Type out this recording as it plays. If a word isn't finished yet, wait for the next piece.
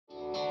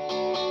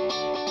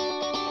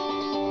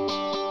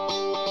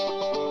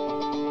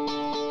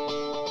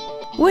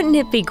Wouldn't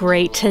it be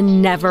great to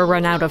never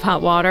run out of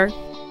hot water?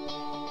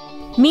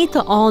 Meet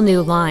the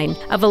all-new line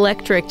of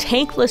electric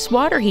tankless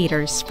water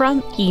heaters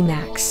from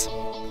Eemax.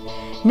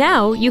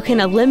 Now you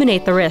can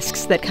eliminate the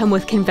risks that come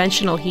with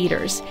conventional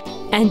heaters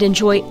and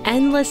enjoy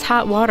endless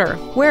hot water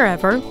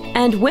wherever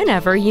and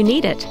whenever you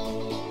need it.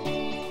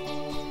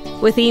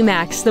 With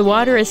Eemax, the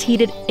water is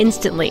heated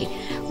instantly,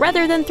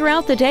 rather than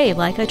throughout the day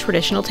like a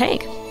traditional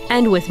tank.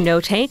 And with no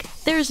tank,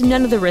 there's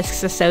none of the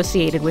risks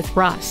associated with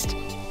rust.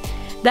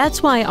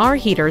 That's why our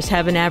heaters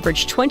have an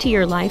average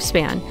 20-year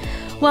lifespan,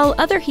 while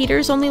other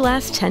heaters only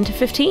last 10 to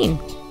 15.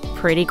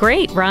 Pretty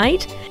great,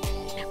 right?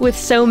 With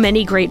so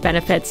many great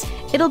benefits,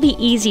 it'll be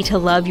easy to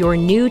love your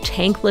new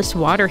tankless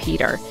water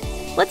heater.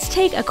 Let's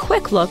take a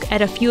quick look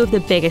at a few of the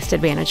biggest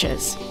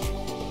advantages.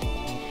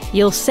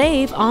 You'll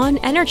save on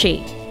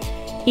energy.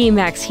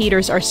 Eemax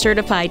heaters are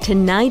certified to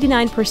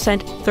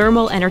 99%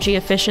 thermal energy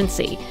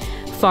efficiency,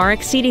 far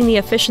exceeding the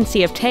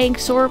efficiency of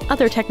tanks or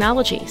other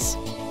technologies.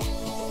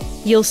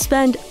 You'll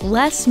spend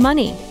less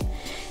money.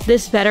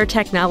 This better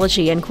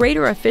technology and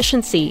greater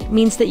efficiency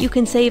means that you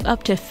can save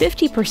up to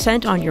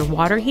 50% on your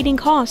water heating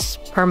costs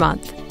per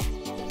month.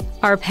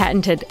 Our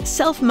patented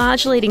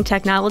self-modulating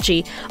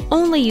technology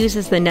only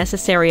uses the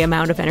necessary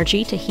amount of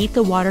energy to heat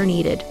the water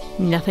needed,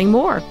 nothing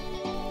more.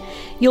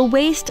 You'll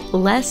waste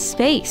less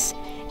space.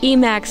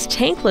 Eemax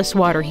tankless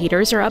water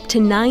heaters are up to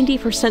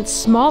 90%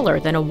 smaller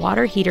than a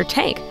water heater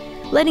tank,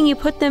 letting you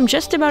put them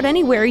just about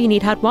anywhere you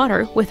need hot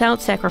water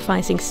without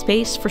sacrificing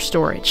space for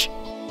storage.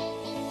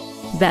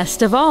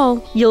 Best of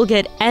all, you'll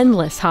get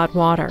endless hot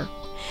water.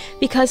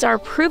 Because our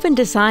proven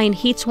design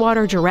heats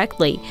water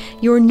directly,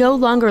 you're no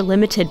longer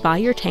limited by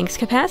your tank's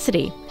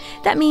capacity.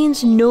 That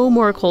means no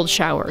more cold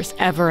showers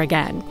ever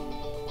again.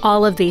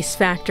 All of these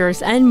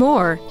factors and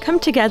more come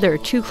together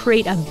to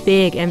create a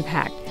big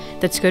impact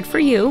that's good for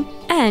you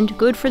and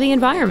good for the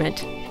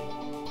environment.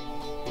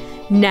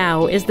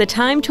 Now is the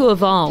time to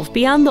evolve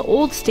beyond the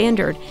old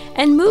standard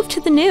and move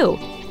to the new.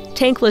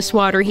 Tankless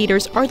water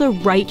heaters are the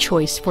right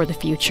choice for the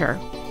future.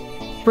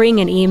 Bring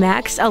an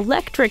Eemax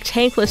electric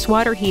tankless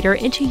water heater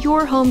into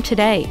your home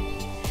today.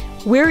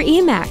 We're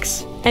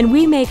Eemax, and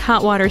we make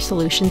hot water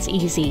solutions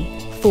easy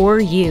for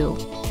you.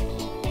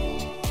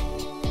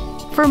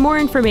 For more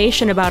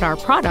information about our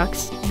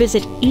products,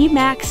 visit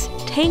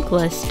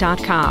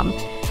emaxtankless.com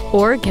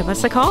or give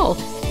us a call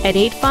at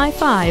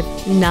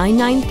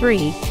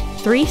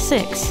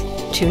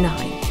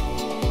 855-993-3629.